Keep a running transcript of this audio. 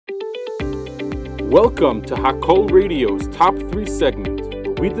Welcome to Hakol Radio's Top 3 segment,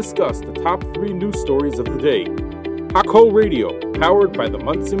 where we discuss the top 3 news stories of the day. Hakol Radio, powered by the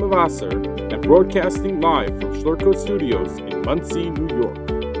Monsey Mavasser and broadcasting live from Schlurko Studios in Monsey, New York.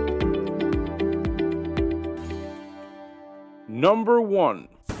 Number 1.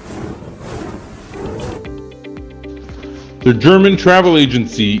 The German travel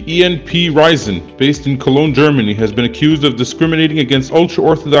agency ENP Reisen, based in Cologne, Germany, has been accused of discriminating against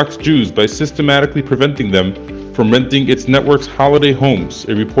ultra-Orthodox Jews by systematically preventing them from renting its network's holiday homes,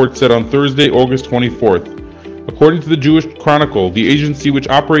 a report said on Thursday, August 24th. According to the Jewish Chronicle, the agency, which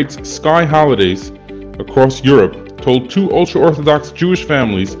operates Sky Holidays across Europe, told 2 ultra-Orthodox Jewish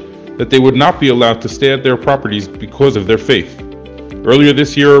families that they would not be allowed to stay at their properties because of their faith. Earlier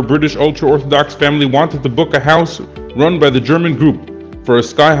this year, a British ultra-Orthodox family wanted to book a house run by the German group for a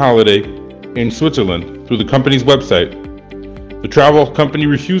Sky holiday in Switzerland through the company's website. The travel company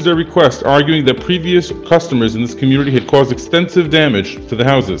refused their request, arguing that previous customers in this community had caused extensive damage to the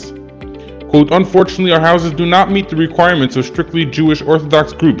houses. Quote, "Unfortunately, our houses do not meet the requirements of strictly Jewish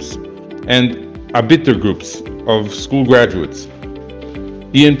Orthodox groups and Abiter groups of school graduates,"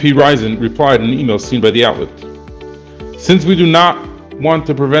 ENP Reisen replied in an email seen by the outlet. "Since we do not want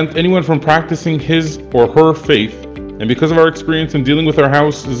to prevent anyone from practicing his or her faith, and because of our experience in dealing with our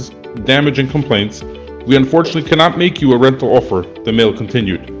house's damage and complaints, we unfortunately cannot make you a rental offer," the mail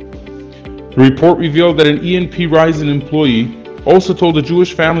continued. The report revealed that an ENP Reisen employee also told a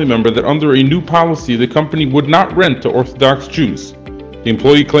Jewish family member that under a new policy, the company would not rent to Orthodox Jews. The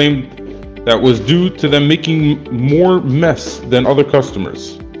employee claimed that was due to them making more mess than other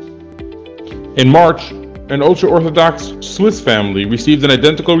customers. In March, an ultra-Orthodox Swiss family received an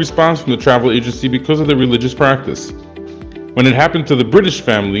identical response from the travel agency because of their religious practice. When it happened to the British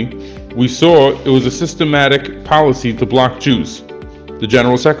family, we saw it was a systematic policy to block Jews, the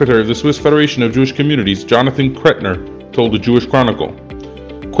General Secretary of the Swiss Federation of Jewish Communities, Jonathan Kretner, told the Jewish Chronicle.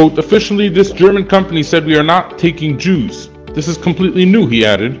 Quote, "Officially, this German company said we are not taking Jews. This is completely new," he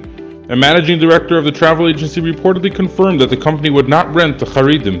added. A managing director of the travel agency reportedly confirmed that the company would not rent to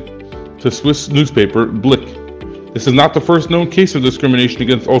Haredim, to Swiss newspaper Blick. This is not the first known case of discrimination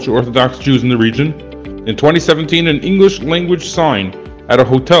against ultra-Orthodox Jews in the region. In 2017, an English-language sign at a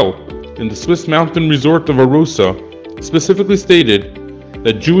hotel in the Swiss mountain resort of Arosa specifically stated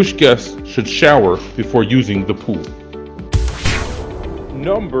that Jewish guests should shower before using the pool.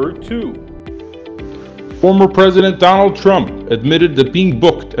 Number 2. Former President Donald Trump admitted that being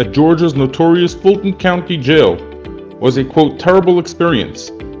booked at Georgia's notorious Fulton County Jail was a, quote, "terrible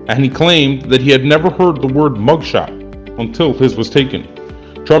experience," and he claimed that he had never heard the word mugshot until his was taken.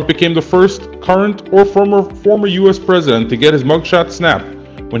 Trump became the first current or former U.S. president to get his mugshot snapped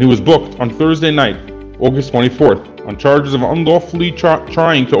when he was booked on Thursday night, August 24th, on charges of unlawfully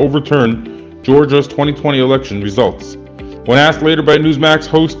trying to overturn Georgia's 2020 election results. When asked later by Newsmax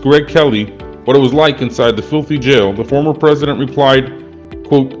host Greg Kelly what it was like inside the filthy jail, the former president replied,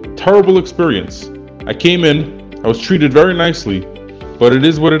 quote, "Terrible experience. I came in, I was treated very nicely, but it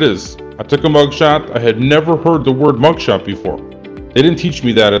is what it is. I took a mugshot. I had never heard the word mugshot before. They didn't teach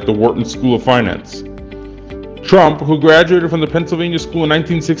me that at the Wharton School of Finance." Trump, who graduated from the Pennsylvania School in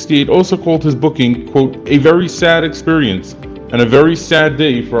 1968, also called his booking, quote, "a very sad experience and a very sad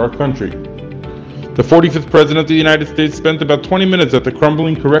day for our country." The 45th President of the United States spent about 20 minutes at the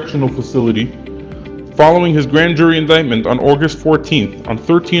crumbling correctional facility following his grand jury indictment on August 14th on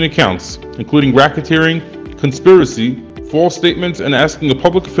 13 accounts, including racketeering, conspiracy, false statements, and asking a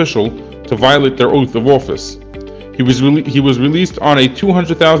public official to violate their oath of office. He was released on a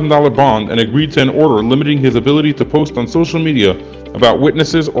 $200,000 bond and agreed to an order limiting his ability to post on social media about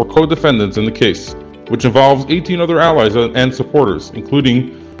witnesses or co-defendants in the case, which involves 18 other allies and supporters,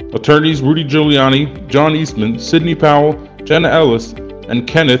 including attorneys Rudy Giuliani, John Eastman, Sidney Powell, Jenna Ellis, and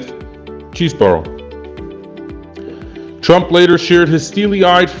Kenneth Chesebro. Trump later shared his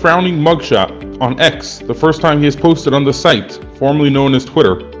steely-eyed, frowning mugshot on X, the first time he has posted on the site, formerly known as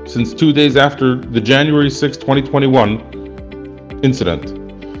Twitter, since 2 days after the January 6, 2021 incident.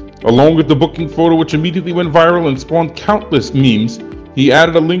 Along with the booking photo, which immediately went viral and spawned countless memes, he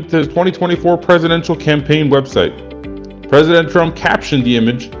added a link to his 2024 presidential campaign website. President Trump captioned the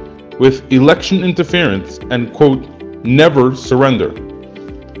image with "election interference" and, quote, "never surrender."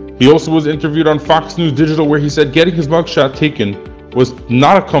 He also was interviewed on Fox News Digital, where he said getting his mugshot taken was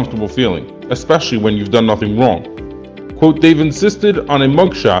not a comfortable feeling, especially when you've done nothing wrong. Quote, "They've insisted on a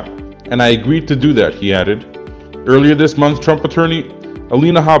mugshot, and I agreed to do that," he added. Earlier this month, Trump attorney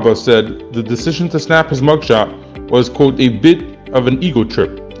Alina Habba said the decision to snap his mugshot was, quote, "a bit of an ego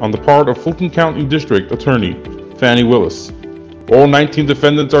trip" on the part of Fulton County District Attorney Fannie Willis. All 19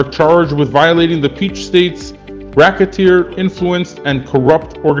 defendants are charged with violating the Peach State's Racketeer, Influenced, and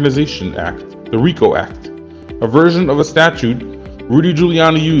Corrupt Organization Act, the RICO Act, a version of a statute Rudy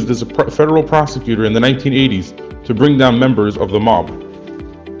Giuliani used as a federal prosecutor in the 1980s to bring down members of the mob.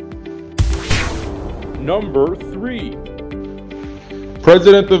 Number 3.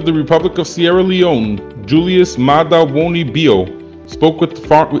 President of the Republic of Sierra Leone, Julius Maada Woni Bio, spoke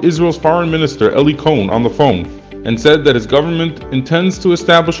with Israel's Foreign Minister Eli Cohen on the phone and said that his government intends to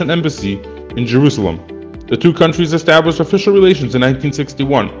establish an embassy in Jerusalem. The two countries established official relations in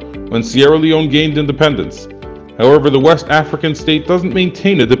 1961 when Sierra Leone gained independence. However, the West African state doesn't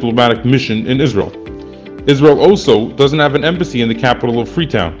maintain a diplomatic mission in Israel. Israel also doesn't have an embassy in the capital of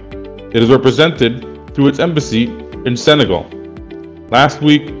Freetown. It is represented through its embassy in Senegal. Last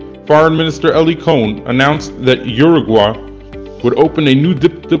week, Foreign Minister Eli Cohen announced that Uruguay would open a new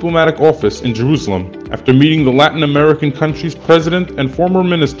diplomatic office in Jerusalem after meeting the Latin American country's president and former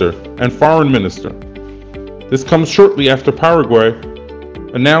minister and foreign minister. This comes shortly after Paraguay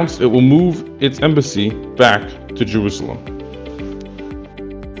announced it will move its embassy back to Jerusalem.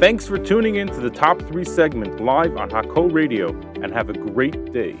 Thanks for tuning in to the Top 3 segment live on Hakol Radio, and have a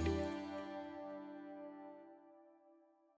great day.